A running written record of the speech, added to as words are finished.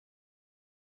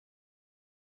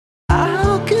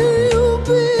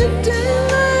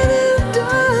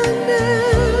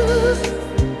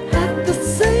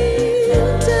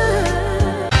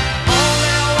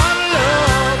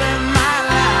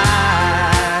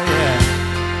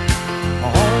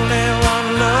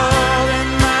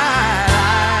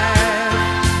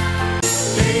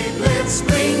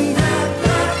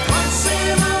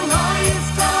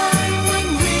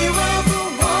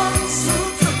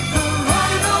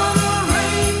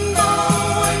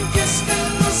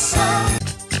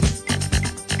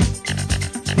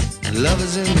Love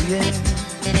is in the air,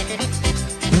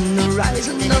 in the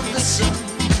rising of the sun.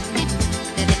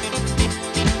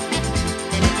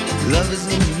 Love is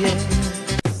in the air.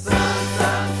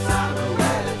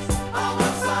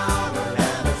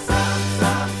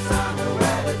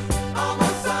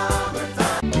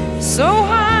 So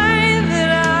high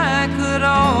that I could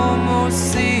almost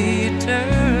see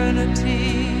eternity.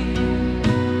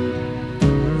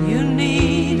 You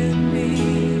needed me.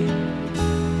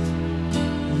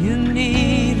 You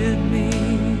needed me.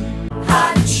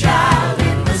 Hot child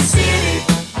in the city.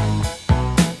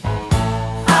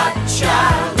 Hot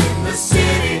child in the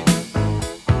city.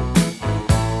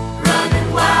 Running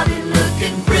wild and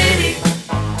looking pretty.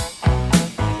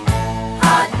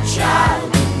 Hot child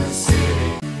in the city.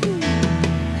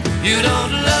 You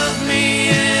don't love me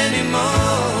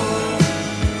anymore.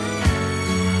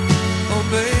 Oh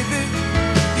baby,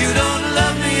 you don't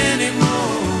love me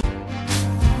anymore.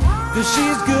 'Cause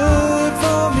she's good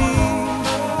for me,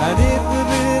 and it would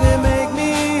really make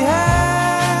me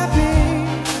happy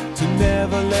to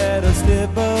never let her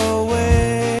slip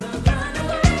away.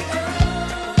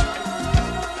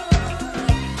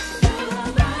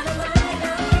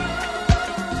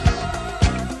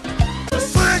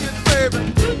 Sing it, baby.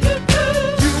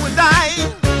 You and I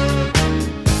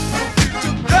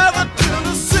together till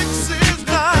the 6 is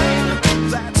 9.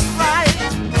 That's right.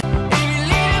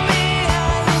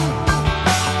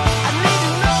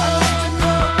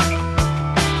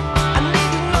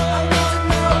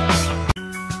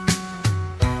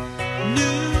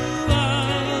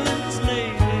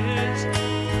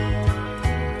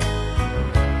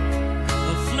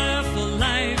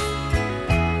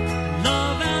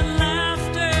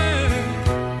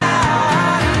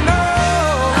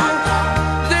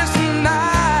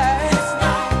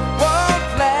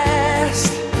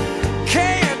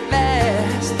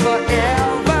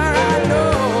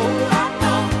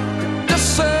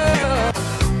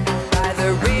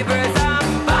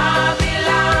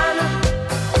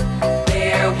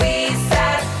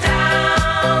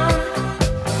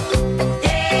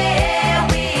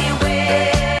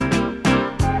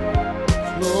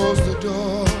 Close the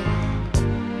door.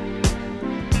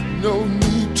 No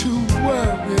need to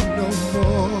worry no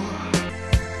more.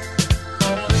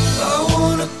 I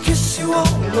wanna kiss you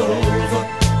all over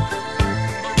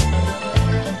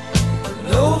and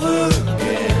over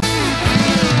again.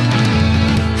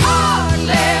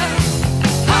 Heartless,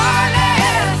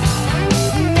 heartless,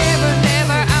 never,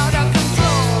 never out of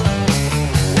control.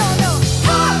 No, no,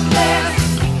 heartless,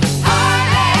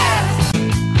 heartless.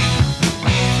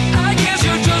 I guess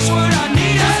you're just what I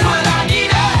needed. Just what I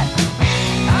needed.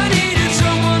 I needed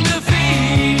someone to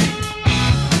feed.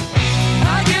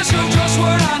 I guess you're just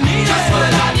what I needed. Just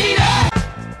what I needed.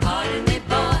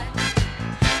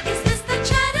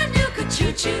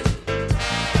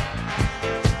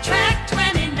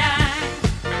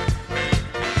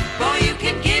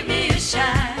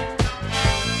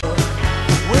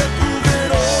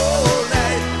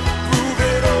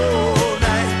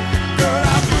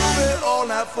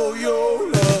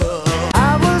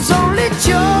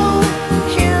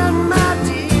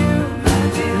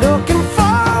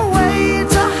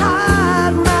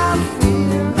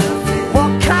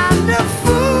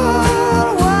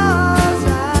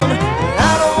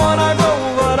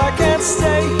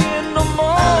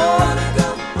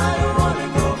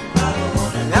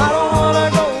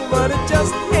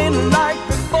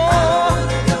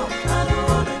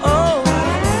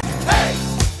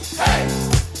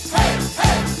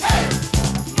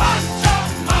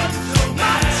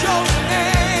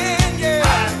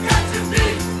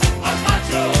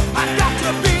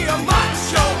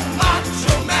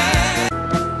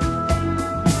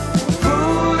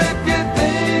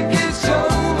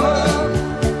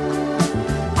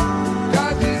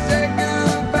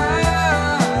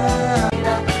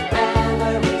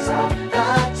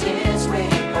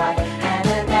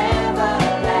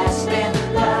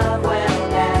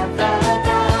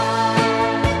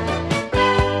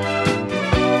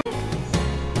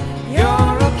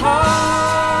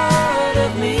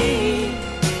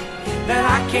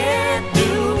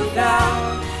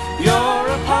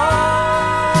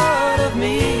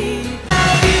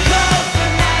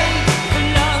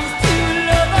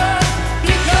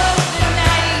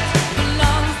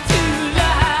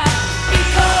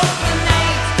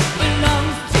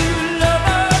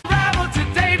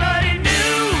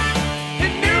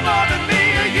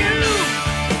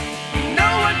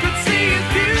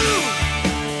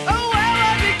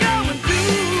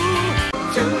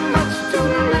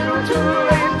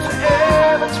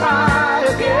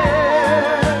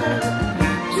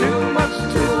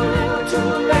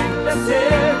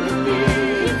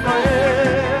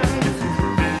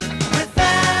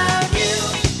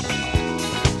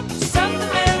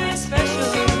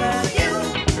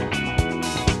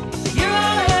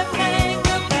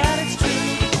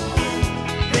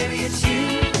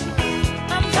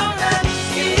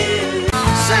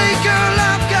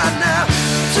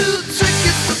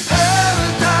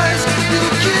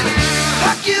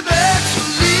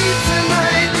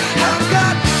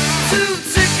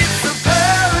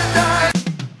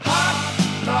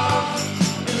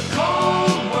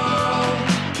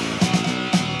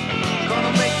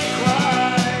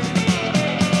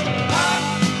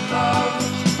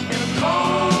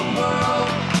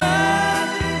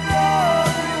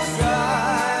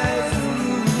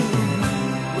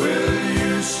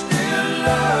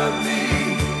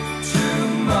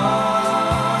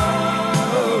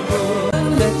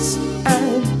 Let's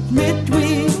admit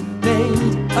we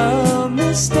made a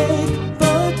mistake,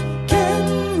 but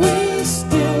can we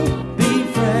still be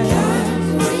friends?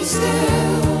 Can we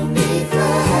still be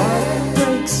friends?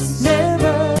 Heartbreaks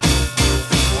never.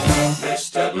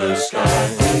 Mr. Blue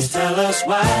Sky, please tell us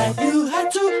why